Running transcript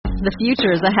The future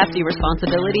is a hefty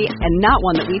responsibility and not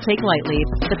one that we take lightly.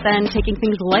 But then taking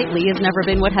things lightly has never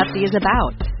been what Hefty is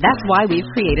about. That's why we've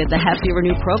created the Hefty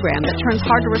Renew program that turns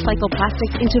hard-to-recycle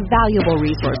plastics into valuable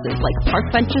resources like park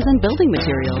benches and building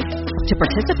materials. To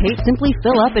participate, simply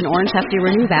fill up an orange Hefty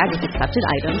Renew bag with accepted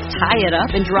items, tie it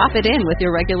up, and drop it in with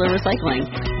your regular recycling.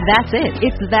 That's it.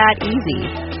 It's that easy.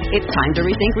 It's time to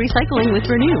rethink recycling with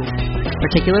Renew.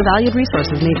 Particular valued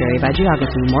resources may vary by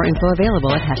geography. More info available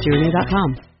at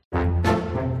heftyrenew.com.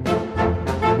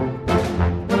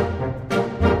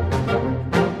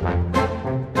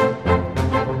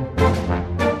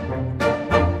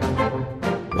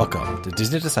 Welcome to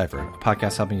Disney Deciphered, a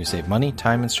podcast helping you save money,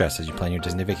 time, and stress as you plan your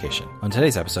Disney vacation. On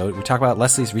today's episode, we talk about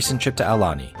Leslie's recent trip to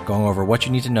Aulani, going over what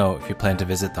you need to know if you plan to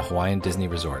visit the Hawaiian Disney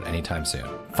Resort anytime soon.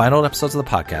 Find old episodes of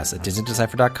the podcast at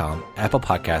DisneyDeciphered.com, Apple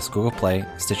Podcasts, Google Play,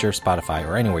 Stitcher, Spotify,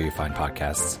 or anywhere you find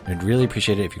podcasts. We'd really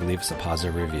appreciate it if you could leave us a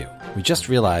positive review. We just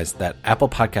realized that Apple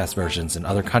Podcast versions in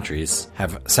other countries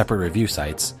have separate review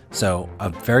sites, so a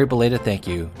very belated thank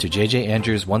you to JJ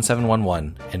Andrews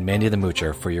 1711 and Mandy the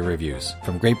Moocher for your reviews,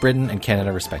 from Great Britain and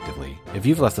Canada respectively. If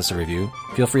you've left us a review,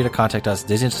 feel free to contact us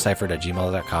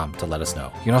DisneyDeciphered@gmail.com to let us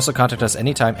know. You can also contact us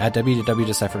anytime at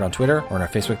WDWDeciphered on Twitter or on our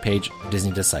Facebook page,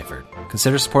 Disney Deciphered.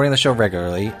 Consider supporting the show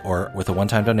regularly or with a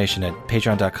one-time donation at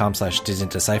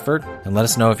patreon.com/DisneyDeciphered, and let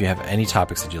us know if you have any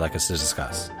topics that you'd like us to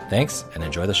discuss. Thanks, and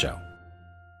enjoy the show.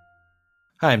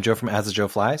 Hi, I'm Joe from As the Joe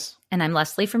Flies. And I'm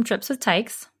Leslie from Trips with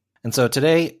Tykes. And so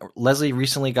today, Leslie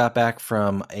recently got back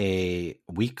from a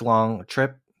week-long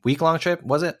trip. Week-long trip,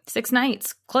 was it? 6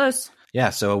 nights. Close.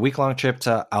 Yeah, so a week-long trip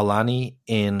to Aulani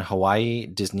in Hawaii,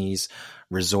 Disney's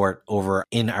resort over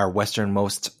in our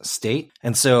westernmost state.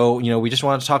 And so, we just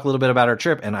wanted to talk a little bit about our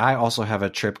trip. And I also have a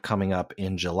trip coming up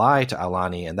in July to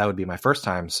Aulani, and that would be my first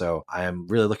time. So I am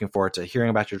really looking forward to hearing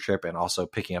about your trip and also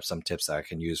picking up some tips that I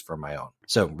can use for my own.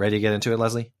 So ready to get into it,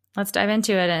 Leslie? Let's dive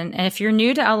into it. And if you're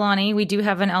new to Aulani, we do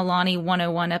have an Aulani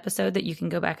 101 episode that you can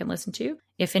go back and listen to.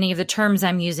 If any of the terms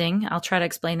I'm using, I'll try to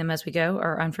explain them as we go,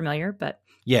 are unfamiliar, but...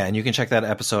 Yeah, and you can check that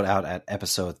episode out at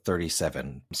episode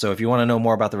 37. So if you want to know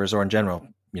more about the resort in general,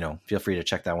 feel free to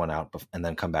check that one out and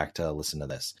then come back to listen to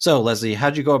this. So Leslie,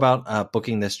 how'd you go about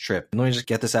booking this trip? Let me just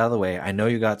get this out of the way. I know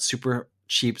you got super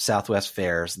cheap Southwest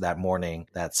fares that morning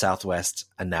that Southwest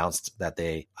announced that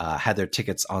they had their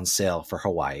tickets on sale for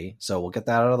Hawaii. So we'll get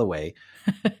that out of the way.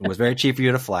 It was very cheap for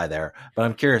you to fly there. But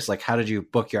I'm curious, how did you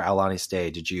book your Aulani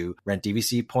stay? Did you rent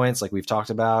DVC points like we've talked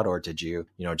about? Or did you,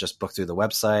 just book through the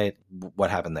website? What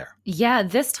happened there? Yeah,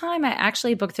 this time I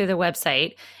actually booked through the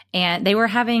website, and they were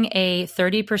having a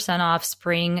 30% off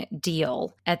spring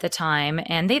deal at the time.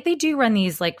 And they do run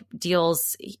these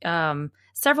deals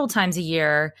several times a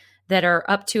year that are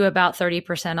up to about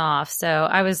 30% off. So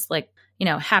I was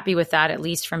happy with that, at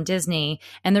least from Disney.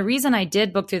 And the reason I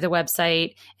did book through the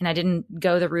website and I didn't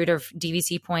go the route of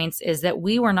DVC points is that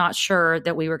we were not sure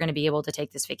that we were going to be able to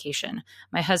take this vacation.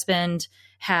 My husband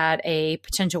had a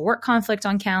potential work conflict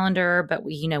on calendar, but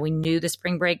we knew the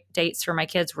spring break dates for my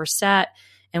kids were set.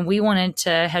 And we wanted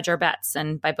to hedge our bets.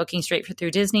 And by booking straight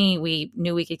through Disney, we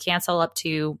knew we could cancel up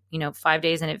to, 5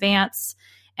 days in advance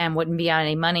and wouldn't be out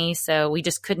any money. So we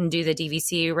just couldn't do the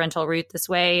DVC rental route this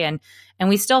way. And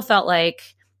we still felt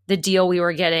like the deal we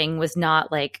were getting was not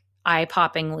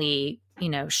eye-poppingly,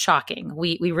 shocking.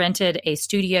 We rented a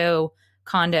studio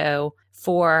condo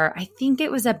for, I think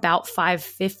it was about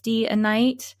 $550 a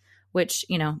night, which,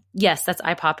 yes, that's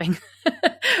eye-popping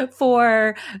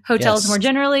for hotels more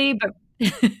generally,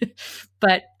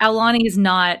 but Aulani is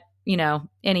not,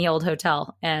 any old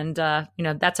hotel. And,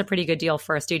 that's a pretty good deal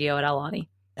for a studio at Aulani.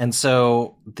 And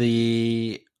so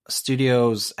the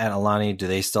studios at Aulani, do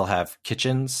they still have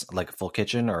kitchens, like a full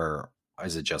kitchen, or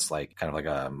is it just kind of like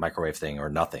a microwave thing or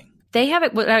nothing? They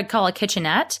have what I'd call a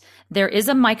kitchenette. There is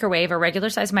a microwave, a regular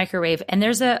size microwave, and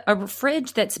there's a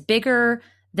fridge that's bigger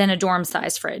than a dorm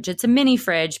size fridge. It's a mini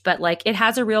fridge, but it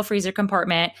has a real freezer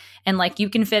compartment, and you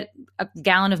can fit a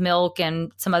gallon of milk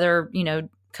and some other,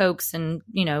 Cokes and,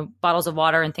 bottles of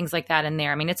water and things like that in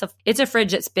there. I mean, it's a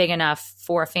fridge that's big enough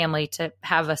for a family to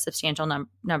have a substantial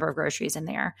number of groceries in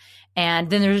there. And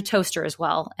then there's a toaster as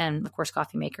well. And of course,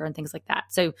 coffee maker and things like that.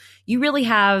 So you really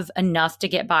have enough to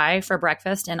get by for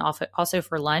breakfast and also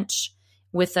for lunch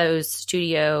with those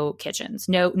studio kitchens.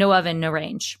 No oven, no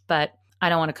range, but I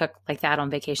don't want to cook like that on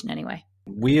vacation anyway.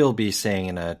 We'll be staying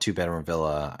in a 2-bedroom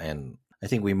villa, and I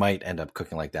think we might end up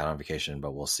cooking like that on vacation,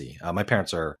 but we'll see. My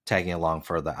parents are tagging along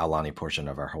for the Aulani portion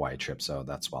of our Hawaii trip, so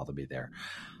that's why they'll be there.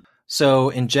 So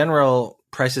in general,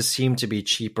 prices seem to be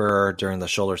cheaper during the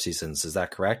shoulder seasons. Is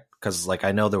that correct? Because like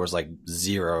I know there was like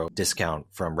zero discount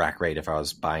from rack rate if I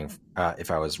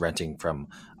was renting from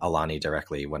Aulani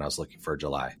directly when I was looking for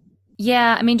July.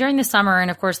 Yeah, I mean, during the summer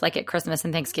and of course, like at Christmas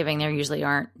and Thanksgiving, there usually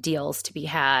aren't deals to be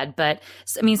had. But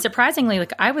I mean, surprisingly,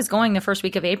 like I was going the first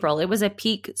week of April. It was a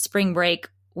peak spring break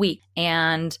week,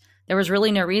 and there was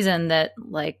really no reason that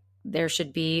like there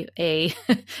should be a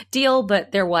deal,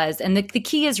 but there was. And the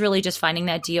key is really just finding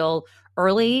that deal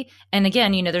early. And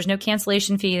again, there's no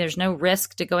cancellation fee. There's no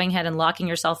risk to going ahead and locking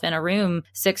yourself in a room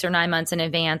 6 or 9 months in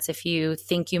advance if you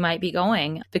think you might be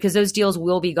going, because those deals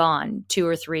will be gone 2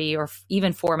 or 3 or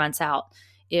even 4 months out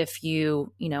if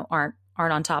you aren't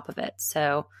on top of it.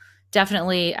 So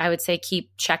definitely, I would say keep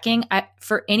checking.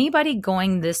 For anybody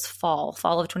going this fall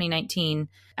of 2019,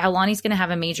 Aulani's going to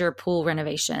have a major pool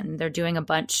renovation. They're doing a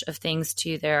bunch of things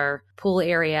to their pool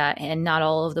area, and not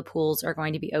all of the pools are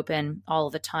going to be open all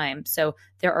of the time. So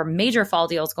there are major fall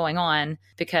deals going on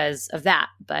because of that,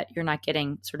 but you're not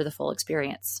getting sort of the full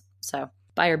experience. So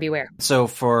buyer beware. So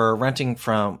for renting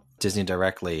from Disney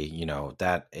directly,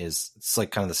 it's like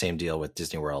kind of the same deal with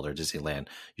Disney World or Disneyland.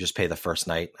 You just pay the first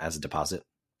night as a deposit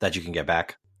that you can get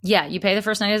back. Yeah, you pay the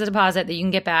first night as a deposit that you can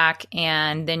get back,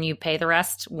 and then you pay the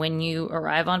rest when you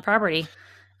arrive on property.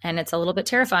 And it's a little bit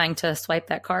terrifying to swipe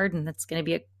that card, and it's going to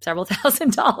be several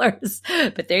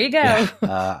 $1,000s. But there you go.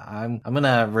 Yeah, I'm going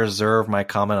to reserve my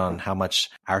comment on how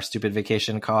much our stupid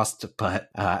vacation cost. But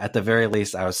at the very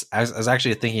least, I was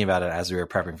actually thinking about it as we were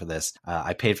prepping for this.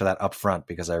 I paid for that upfront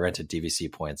because I rented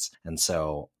DVC points, and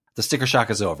so the sticker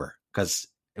shock is over because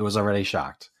it was already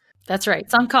shocked. That's right.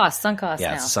 Sunk cost Yeah,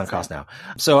 now. it's sunk cost now.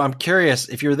 So I'm curious,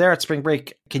 if you're there at spring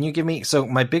break, can you give me, so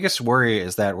my biggest worry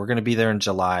is that we're going to be there in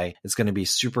July. It's going to be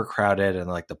super crowded, and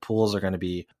like the pools are going to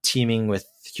be teeming with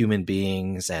human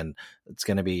beings, and it's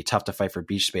going to be tough to fight for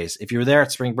beach space. If you were there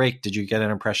at spring break, did you get an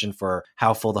impression for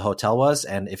how full the hotel was?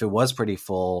 And if it was pretty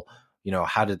full,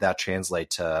 how did that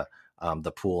translate to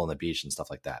the pool and the beach and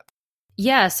stuff like that?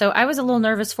 Yeah, so I was a little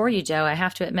nervous for you, Joe, I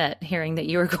have to admit, hearing that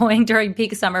you were going during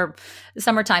peak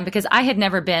summertime, because I had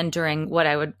never been during what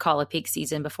I would call a peak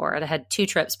season before. I had 2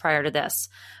 trips prior to this.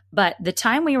 But the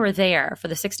time we were there, for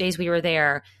the 6 days we were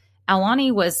there,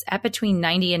 Aulani was at between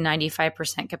 90 and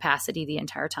 95% capacity the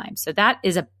entire time. So that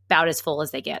is about as full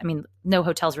as they get. I mean, no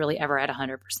hotel's really ever at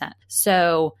 100%.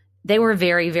 So they were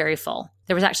very, very full.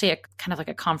 There was actually a kind of like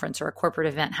a conference or a corporate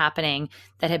event happening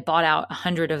that had bought out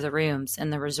 100 of the rooms in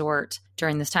the resort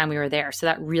during this time we were there. So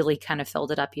that really kind of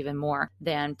filled it up even more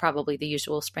than probably the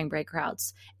usual spring break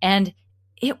crowds. And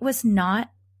it was not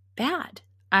bad.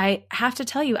 I have to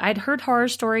tell you, I'd heard horror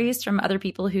stories from other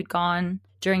people who'd gone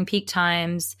during peak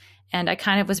times, and I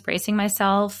kind of was bracing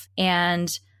myself,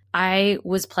 and I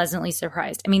was pleasantly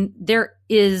surprised. I mean, there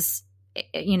is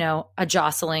a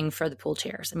jostling for the pool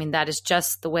chairs. I mean, that is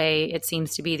just the way it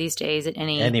seems to be these days at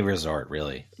any resort,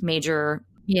 really. Major.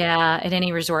 Yeah. At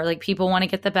any resort, like people want to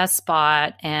get the best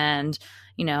spot, and,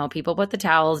 people put the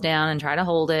towels down and try to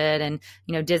hold it. And,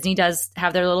 Disney does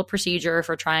have their little procedure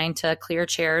for trying to clear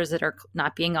chairs that are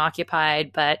not being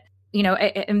occupied. But,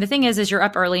 and the thing is you're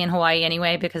up early in Hawaii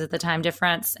anyway because of the time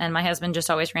difference. And my husband just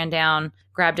always ran down,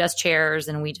 grabbed us chairs,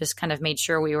 and we just kind of made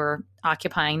sure we were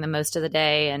occupying them most of the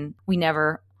day. And we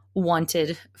never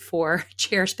wanted for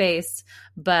chair space.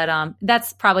 But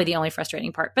that's probably the only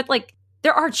frustrating part. But like,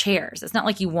 there are chairs. It's not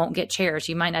like you won't get chairs.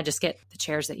 You might not just get the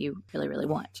chairs that you really, really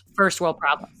want. First world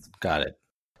problems. Got it.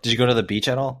 Did you go to the beach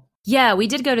at all? Yeah, we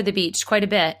did go to the beach quite a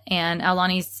bit, and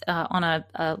Aulani's on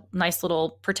a nice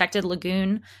little protected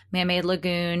lagoon, man-made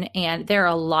lagoon, and there are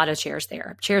a lot of chairs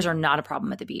there. Chairs are not a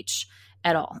problem at the beach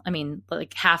at all. I mean,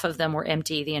 like half of them were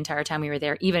empty the entire time we were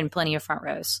there, even plenty of front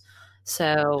rows.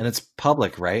 So, and it's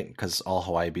public, right? Because all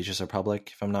Hawaii beaches are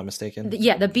public, if I'm not mistaken.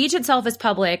 Yeah, the beach itself is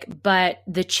public, but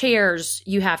the chairs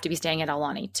you have to be staying at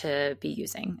Aulani to be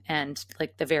using, and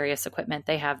like the various equipment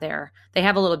they have there. They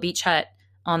have a little beach hut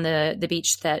on the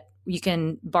beach that you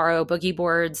can borrow boogie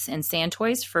boards and sand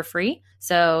toys for free.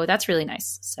 So that's really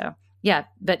nice. So yeah,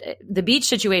 but the beach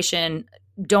situation,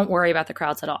 don't worry about the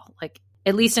crowds at all. Like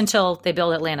at least until they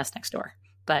build Atlantis next door.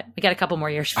 But we got a couple more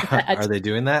years for that. Are they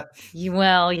doing that?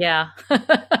 Well, yeah.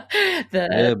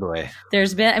 Oh boy.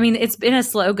 It's been a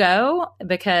slow go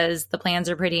because the plans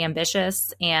are pretty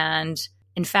ambitious. And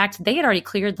in fact, they had already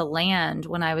cleared the land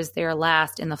when I was there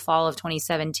last in the fall of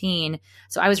 2017.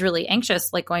 So I was really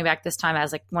anxious, like going back this time, I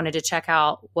was like, wanted to check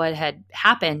out what had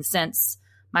happened since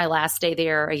my last day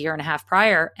there a year and a half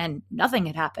prior, and nothing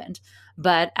had happened.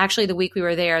 But actually the week we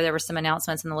were there were some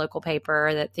announcements in the local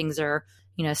paper that things are,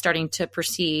 starting to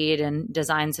proceed and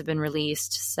designs have been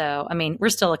released. So, I mean, we're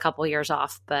still a couple years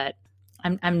off, but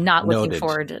I'm not looking Noted.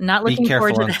 forward. Be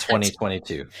careful to in that.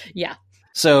 2022. Yeah.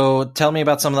 So tell me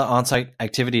about some of the on-site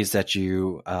activities that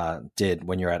you did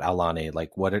when you're at Aulani.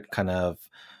 Like, what kind of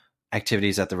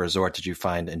activities at the resort did you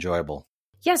find enjoyable?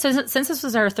 Yeah, so since this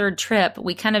was our third trip,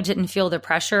 we kind of didn't feel the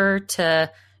pressure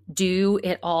to do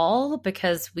it all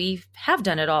because we have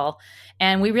done it all.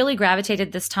 And we really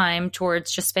gravitated this time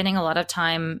towards just spending a lot of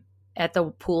time at the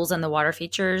pools and the water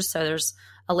features. So there's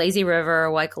a lazy river,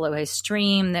 a Waikolohe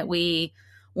stream that we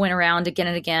went around again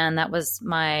and again. That was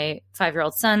my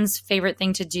 5-year-old son's favorite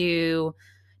thing to do.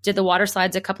 Did the water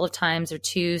slides a couple of times, or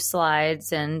 2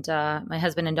 slides. And my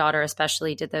husband and daughter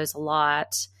especially did those a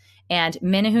lot. And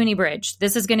Menehune Bridge.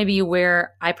 This is going to be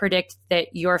where I predict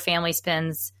that your family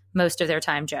spends most of their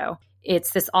time, Joe.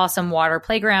 It's this awesome water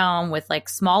playground with like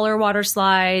smaller water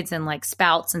slides and like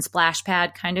spouts and splash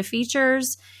pad kind of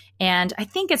features. And I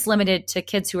think it's limited to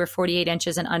kids who are 48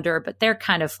 inches and under, but they're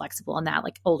kind of flexible in that.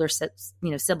 Like older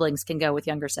siblings can go with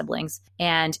younger siblings.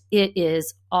 And it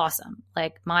is awesome.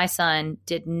 Like my son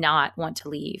did not want to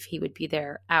leave. He would be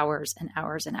there hours and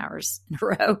hours and hours in a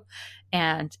row.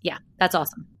 And yeah, that's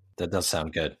awesome. That does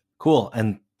sound good. Cool.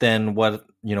 And then what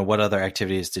other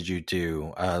activities did you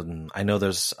do? I know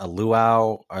there's a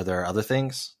luau. Are there other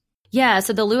things? Yeah.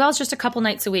 So the luau is just a couple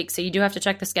nights a week. So you do have to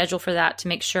check the schedule for that to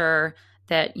make sure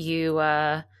that you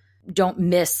don't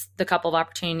miss the couple of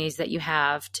opportunities that you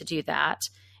have to do that.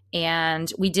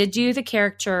 And we did do the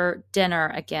character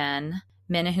dinner again,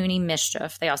 Menehune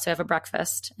Mischief. They also have a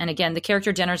breakfast. And again, the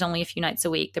character dinner is only a few nights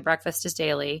a week. The breakfast is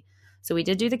daily. So we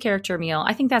did do the character meal.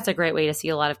 I think that's a great way to see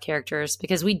a lot of characters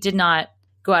because we did not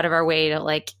go out of our way to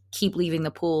like keep leaving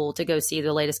the pool to go see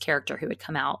the latest character who would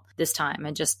come out this time.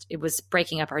 And just, it was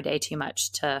breaking up our day too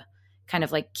much to kind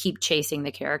of like keep chasing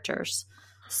the characters.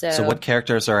 So what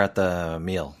characters are at the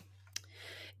meal?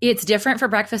 It's different for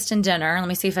breakfast and dinner. Let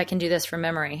me see if I can do this from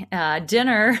memory.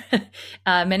 Dinner,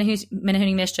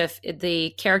 Menehune Mischief,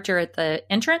 the character at the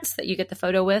entrance that you get the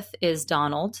photo with is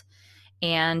Donald.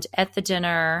 And at the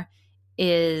dinner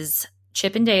is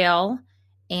Chip and Dale,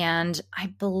 and I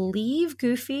believe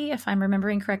Goofy, if I'm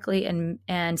remembering correctly,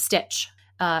 and Stitch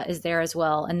is there as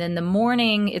well. And then the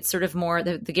morning, it's sort of more,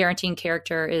 the guaranteeing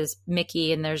character is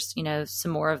Mickey, and there's,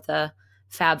 some more of the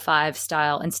Fab Five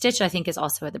style. And Stitch, I think, is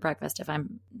also at the breakfast, if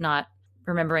I'm not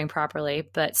remembering properly.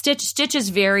 But Stitch is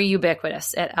very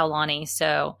ubiquitous at Aulani.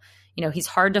 So, he's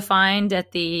hard to find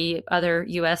at the other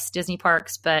U.S. Disney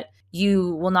parks, but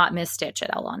you will not miss Stitch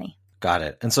at Aulani. Got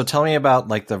it. And so tell me about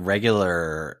like the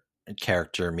regular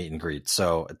character meet and greet.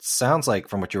 So it sounds like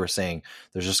from what you were saying,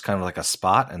 there's just kind of like a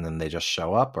spot and then they just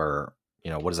show up, or,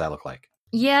 what does that look like?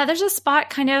 Yeah, there's a spot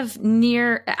kind of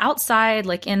near outside,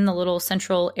 like in the little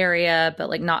central area, but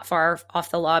like not far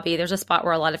off the lobby. There's a spot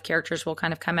where a lot of characters will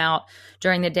kind of come out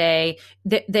during the day.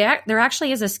 There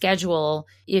actually is a schedule.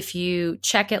 If you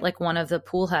check it, like one of the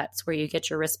pool huts where you get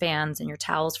your wristbands and your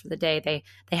towels for the day,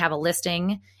 they have a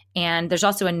listing. And there's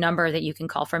also a number that you can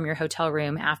call from your hotel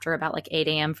room after about like 8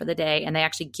 a.m. for the day. And they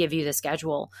actually give you the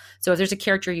schedule. So if there's a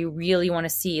character you really want to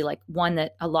see, like one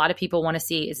that a lot of people want to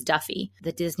see is Duffy,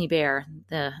 the Disney bear,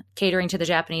 the catering to the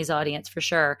Japanese audience for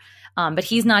sure. But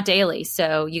he's not daily.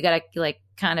 So you got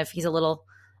to he's a little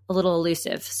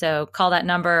elusive. So call that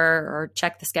number or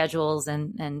check the schedules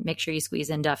and make sure you squeeze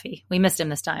in Duffy. We missed him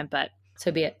this time, but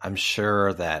so be it. I'm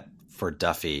sure that for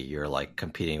Duffy, you're like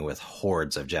competing with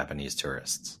hordes of Japanese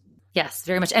tourists. Yes,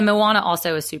 very much. And Moana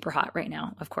also is super hot right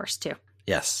now, of course, too.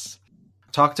 Yes.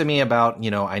 Talk to me about,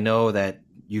 I know that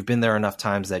you've been there enough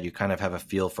times that you kind of have a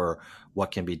feel for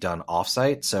what can be done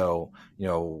offsite. So,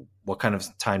 what kind of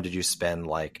time did you spend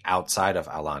like outside of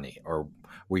Aulani, or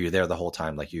were you there the whole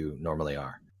time like you normally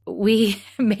are? We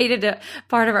made it a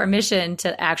part of our mission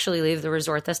to actually leave the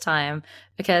resort this time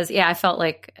because, I felt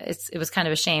like it was kind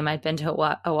of a shame. I'd been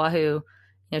to Oahu,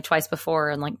 twice before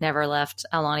and like never left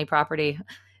Aulani property.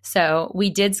 So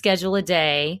we did schedule a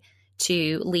day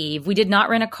to leave. We did not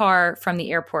rent a car from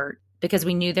the airport because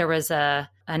we knew there was an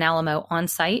Alamo on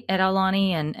site at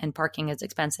Aulani and parking is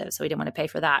expensive. So we didn't want to pay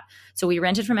for that. So we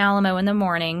rented from Alamo in the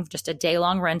morning, just a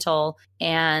day-long rental,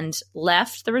 and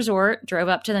left the resort, drove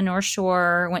up to the North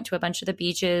Shore, went to a bunch of the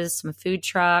beaches, some food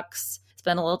trucks,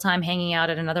 spent a little time hanging out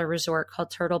at another resort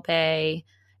called Turtle Bay.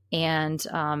 And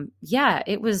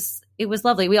it was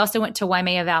lovely. We also went to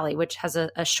Waimea Valley, which has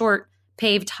a short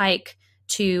paved hike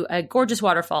to a gorgeous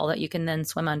waterfall that you can then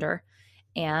swim under.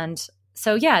 And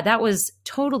so, that was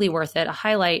totally worth it. A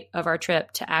highlight of our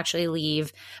trip to actually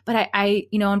leave. But I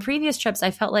on previous trips,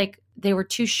 I felt like they were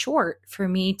too short for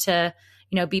me to,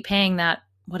 be paying that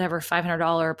whatever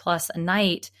 $500 plus a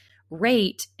night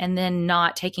rate and then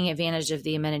not taking advantage of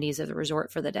the amenities of the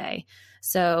resort for the day.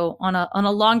 So on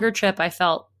a longer trip, I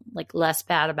felt like less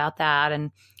bad about that.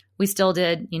 And we still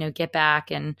did, get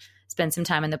back and spend some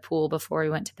time in the pool before we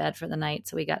went to bed for the night.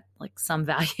 So we got like some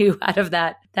value out of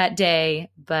that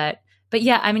day. But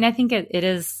yeah, I mean, I think it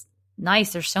is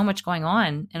nice. There's so much going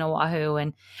on in Oahu.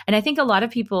 And I think a lot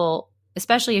of people,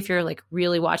 especially if you're like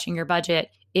really watching your budget,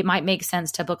 it might make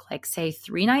sense to book like, say,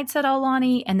 3 nights at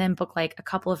Aulani and then book like a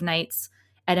couple of nights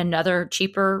at another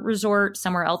cheaper resort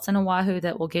somewhere else in Oahu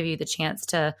that will give you the chance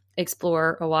to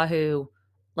explore Oahu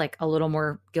like a little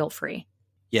more guilt-free.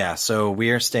 Yeah, so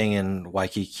we are staying in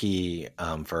Waikiki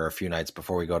for a few nights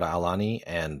before we go to Aulani.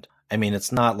 And I mean,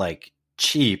 it's not like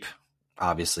cheap,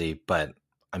 obviously, but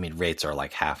I mean, rates are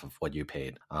like half of what you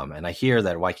paid. And I hear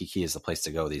that Waikiki is the place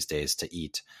to go these days to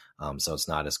eat. So it's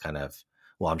not as kind of,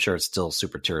 well, I'm sure it's still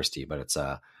super touristy, but it's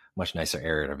a much nicer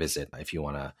area to visit if you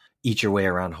want to eat your way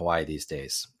around Hawaii these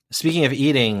days. Speaking of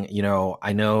eating,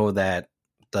 I know that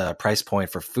the price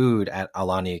point for food at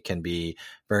Aulani can be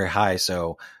very high.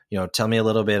 So, tell me a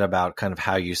little bit about kind of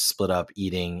how you split up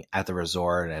eating at the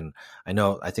resort. And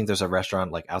I think there's a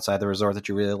restaurant like outside the resort that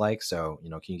you really like. So,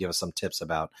 can you give us some tips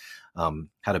about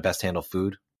how to best handle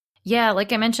food? Yeah,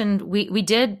 like I mentioned, we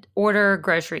did order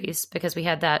groceries because we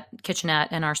had that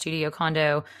kitchenette in our studio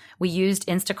condo. We used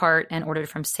Instacart and ordered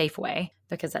from Safeway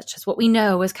because that's just what we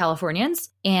know as Californians.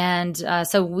 And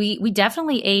so we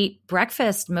definitely ate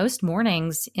breakfast most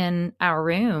mornings in our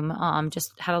room,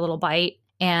 just had a little bite.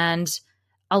 And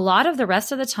a lot of the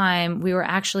rest of the time, we were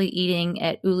actually eating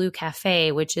at Ulu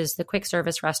Cafe, which is the quick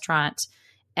service restaurant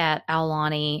at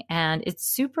Aulani. And it's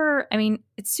super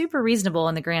reasonable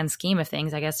in the grand scheme of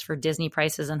things, I guess, for Disney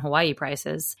prices and Hawaii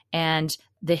prices. And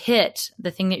the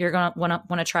thing that you're going to want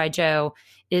to try, Joe,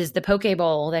 is the poke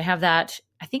bowl. They have that,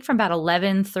 I think, from about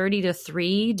 11:30 to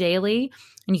 3 daily.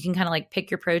 And you can kind of like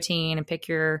pick your protein and pick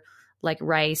your like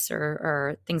rice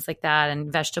or things like that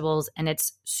and vegetables. And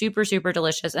it's super, super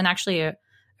delicious. And actually a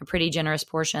pretty generous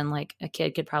portion, like a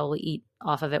kid could probably eat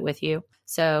off of it with you.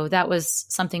 So that was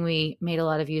something we made a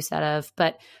lot of use out of.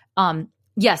 But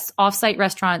yes, offsite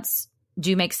restaurants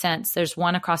do make sense. There's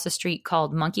one across the street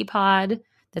called Monkey Pod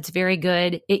that's very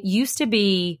good. It used to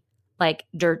be like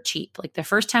dirt cheap. Like the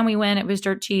first time we went, it was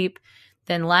dirt cheap.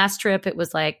 Then last trip, it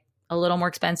was like a little more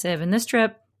expensive. And this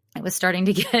trip, it was starting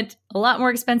to get a lot more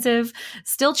expensive,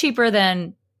 still cheaper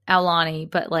than Aulani,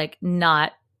 but like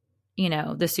not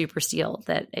the super steal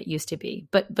that it used to be,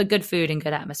 but good food and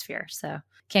good atmosphere. So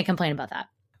can't complain about that.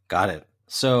 Got it.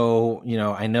 So,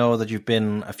 I know that you've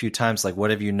been a few times. Like, what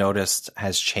have you noticed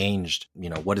has changed?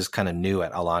 What is kind of new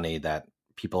at Aulani that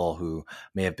people who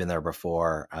may have been there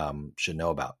before should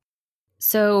know about?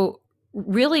 So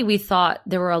really, we thought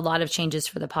there were a lot of changes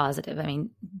for the positive. I mean,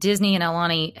 Disney and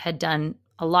Aulani had done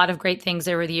a lot of great things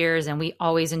over the years, and we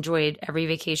always enjoyed every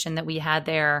vacation that we had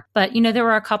there. But, there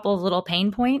were a couple of little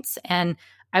pain points, and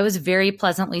I was very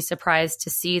pleasantly surprised to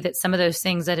see that some of those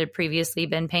things that had previously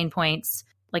been pain points,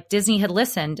 like Disney had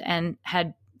listened and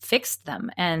had fixed them.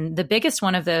 And the biggest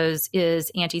one of those is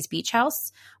Auntie's Beach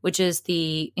House, which is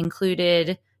the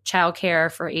included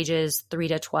childcare for ages 3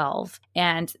 to 12.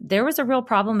 And there was a real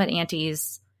problem at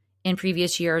Auntie's in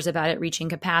previous years about it reaching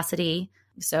capacity.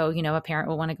 So, a parent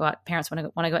will want to go out, parents want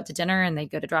to go out to dinner and they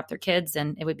go to drop their kids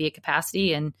and it would be a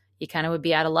capacity and you kind of would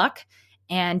be out of luck.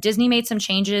 And Disney made some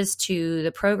changes to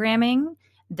the programming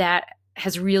that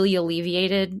has really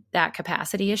alleviated that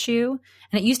capacity issue.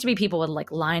 And it used to be people would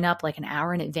like line up like an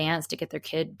hour in advance to get their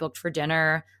kid booked for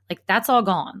dinner. Like that's all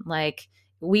gone. Like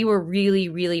we were really,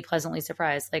 really pleasantly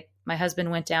surprised. Like my husband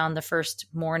went down the first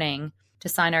morning to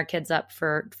sign our kids up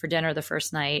for dinner the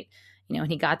first night. And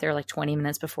he got there like 20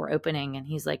 minutes before opening and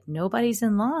he's like, nobody's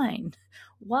in line.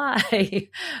 Why?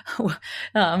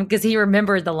 Because he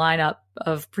remembered the lineup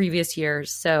of previous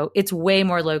years. So it's way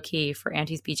more low key for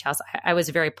Auntie's Beach House. I was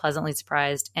very pleasantly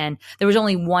surprised. And there was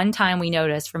only one time we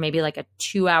noticed for maybe like a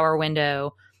 2-hour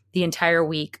window the entire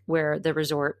week where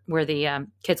the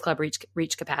kids club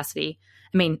reached capacity.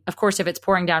 I mean, of course, if it's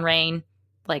pouring down rain,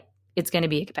 like it's going to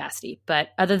be a capacity. But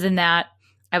other than that,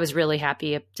 I was really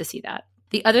happy to see that.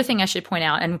 The other thing I should point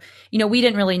out, and, we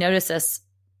didn't really notice this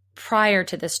prior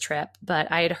to this trip, but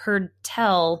I had heard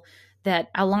tell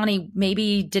that Aulani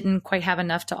maybe didn't quite have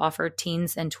enough to offer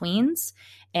teens and tweens.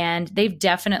 And they've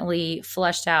definitely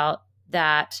fleshed out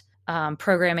that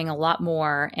programming a lot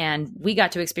more. And we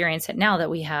got to experience it now that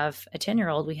we have a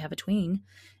 10-year-old, we have a tween.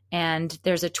 And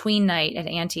there's a tween night at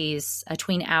Auntie's, a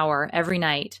tween hour every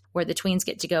night where the tweens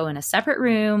get to go in a separate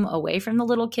room away from the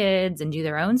little kids and do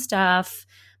their own stuff.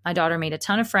 my daughter made a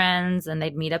ton of friends, and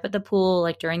they'd meet up at the pool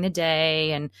like during the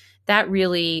day. And that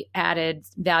really added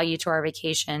value to our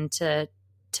vacation to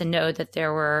know that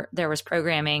there was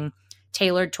programming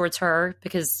tailored towards her,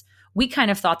 because we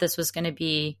kind of thought this was going to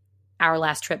be our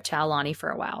last trip to Aulani for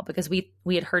a while, because we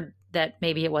had heard that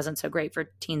maybe it wasn't so great for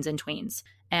teens and tweens.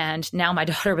 And now my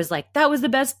daughter was like, that was the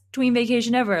best tween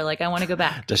vacation ever. Like, I want to go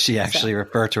back. Does she actually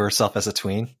refer to herself as a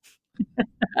tween?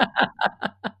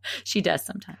 She does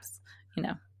sometimes,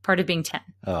 part of being 10.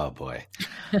 Oh boy.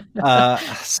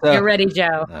 You're ready,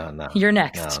 Joe. No. You're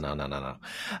next. No.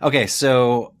 Okay.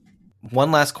 So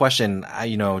one last question,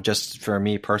 just for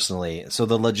me personally. So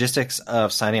the logistics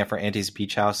of signing up for Auntie's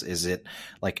Beach House, is it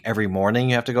like every morning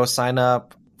you have to go sign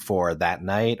up for that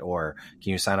night, or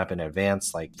can you sign up in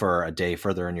advance, like for a day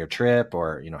further in your trip,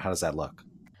 or, how does that look?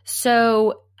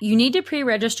 So you need to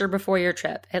pre-register before your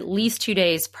trip. At least 2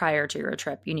 days prior to your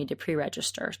trip, you need to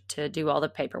pre-register to do all the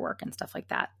paperwork and stuff like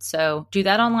that. So do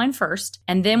that online first.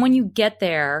 And then when you get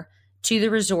there to the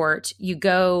resort, you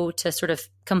go to sort of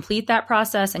complete that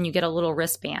process, and you get a little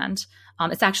wristband.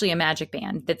 It's actually a magic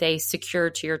band that they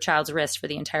secure to your child's wrist for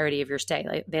the entirety of your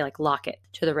stay. They lock it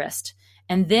to the wrist.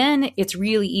 And then it's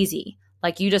really easy.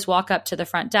 Like, you just walk up to the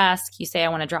front desk, you say, I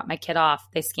want to drop my kid off.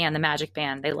 They scan the magic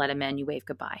band, they let him in, you wave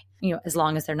goodbye, as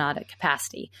long as they're not at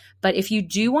capacity. But if you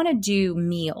do want to do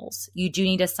meals, you do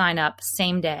need to sign up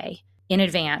same day in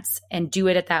advance and do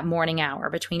it at that morning hour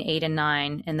between 8 and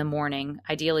 9 in the morning.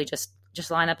 Ideally,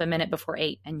 just line up a minute before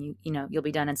 8, and you'll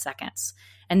be done in seconds.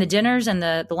 And the dinners and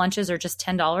the lunches are just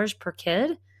 $10 per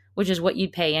kid, which is what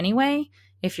you'd pay anyway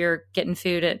if you're getting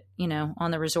food at,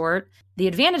 on the resort. The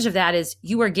advantage of that is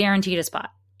you are guaranteed a spot.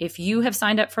 If you have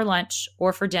signed up for lunch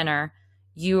or for dinner,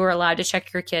 you are allowed to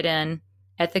check your kid in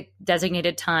at the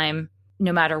designated time,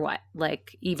 no matter what,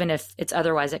 like even if it's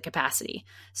otherwise at capacity.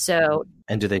 So,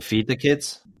 and do they feed the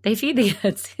kids? They feed the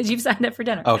kids because you've signed up for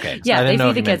dinner. Okay. So yeah, I didn't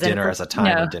know feed if you the meant kids dinner as a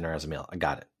time or dinner as a meal. I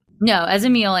got it. No, as a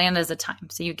meal and as a time.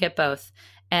 So you get both.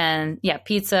 And yeah,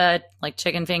 pizza, like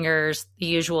chicken fingers, the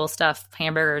usual stuff,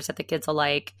 hamburgers that the kids will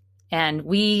like. And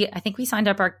I think we signed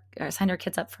our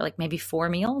kids up for like maybe 4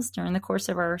 meals during the course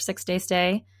of our 6-day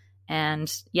stay.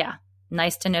 And yeah,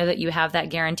 nice to know that you have that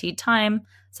guaranteed time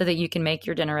so that you can make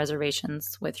your dinner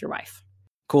reservations with your wife.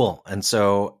 Cool. And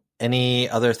so any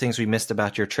other things we missed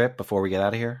about your trip before we get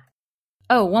out of here?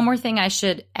 Oh, one more thing I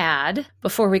should add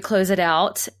before we close it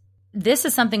out. This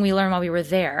is something we learned while we were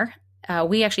there.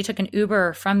 We actually took an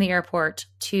Uber from the airport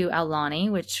to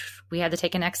Aulani, which we had to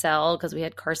take an XL because we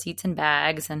had car seats and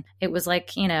bags. And it was like,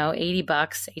 $80,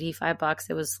 $85.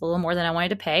 It was a little more than I wanted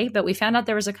to pay. But we found out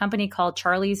there was a company called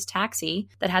Charlie's Taxi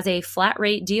that has a flat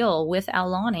rate deal with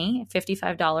Aulani,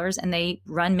 $55, and they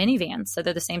run minivans. So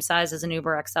they're the same size as an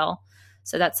Uber XL.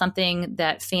 So that's something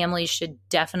that families should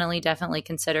definitely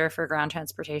consider for ground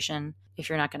transportation if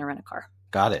you're not going to rent a car.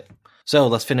 Got it. So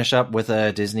let's finish up with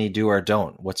a Disney do or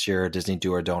don't. What's your Disney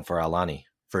do or don't for Aulani?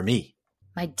 For me.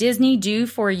 My Disney do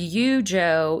for you,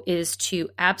 Joe, is to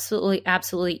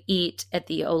absolutely eat at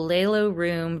the Olelo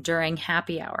room during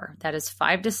happy hour. That is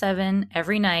 5 to 7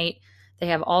 every night. They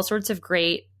have all sorts of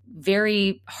great,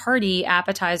 very hearty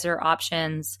appetizer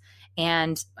options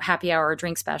and happy hour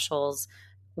drink specials.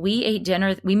 We ate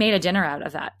dinner. We made a dinner out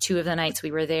of that 2 of the nights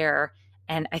we were there.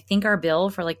 And I think our bill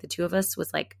for like the 2 of us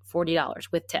was like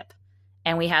 $40 with tip.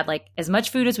 And we had like as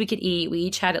much food as we could eat. We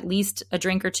each had at least a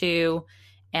drink or 2.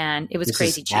 And it was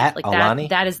crazy cheap. Like Aulani?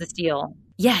 That is the steal.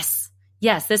 Yes.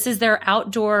 This is their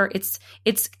outdoor. It's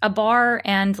a bar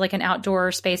and like an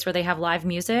outdoor space where they have live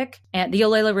music. And the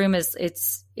Olelo room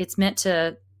it's meant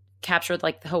to capture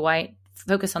like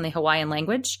focus on the Hawaiian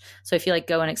language. So if you like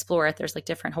go and explore it, there's like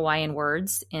different Hawaiian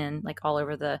words in like all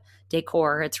over the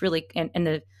decor. It's really, and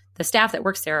the staff that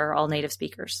works there are all native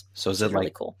speakers. So is it really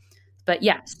cool? But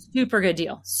yeah, super good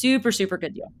deal. Super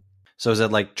good deal. So is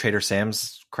it like Trader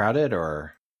Sam's crowded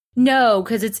or? No,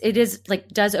 because it is like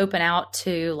does open out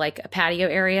to like a patio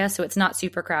area. So it's not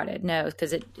super crowded. No,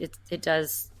 because it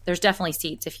does. There's definitely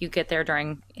seats. If you get there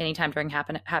anytime during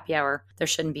happy hour, there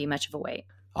shouldn't be much of a wait.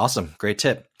 Awesome. Great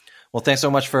tip. Well, thanks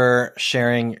so much for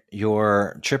sharing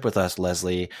your trip with us,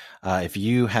 Leslie. If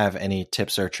you have any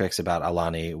tips or tricks about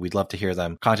Aulani, we'd love to hear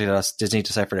them. Contact us,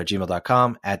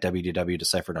 disneydeciphered@gmail.com, at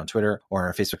www.deciphered on Twitter, or on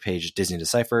our Facebook page, Disney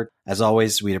Deciphered. As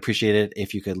always, we'd appreciate it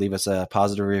if you could leave us a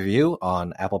positive review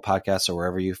on Apple Podcasts or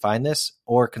wherever you find this,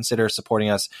 or consider supporting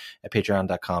us at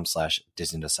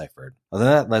patreon.com/DisneyDeciphered. Other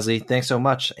than that, Leslie, thanks so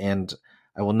much. And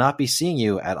I will not be seeing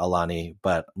you at Aulani,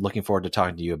 but looking forward to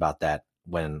talking to you about that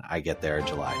when I get there in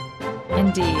July.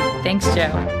 Indeed. Thanks,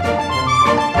 Joe.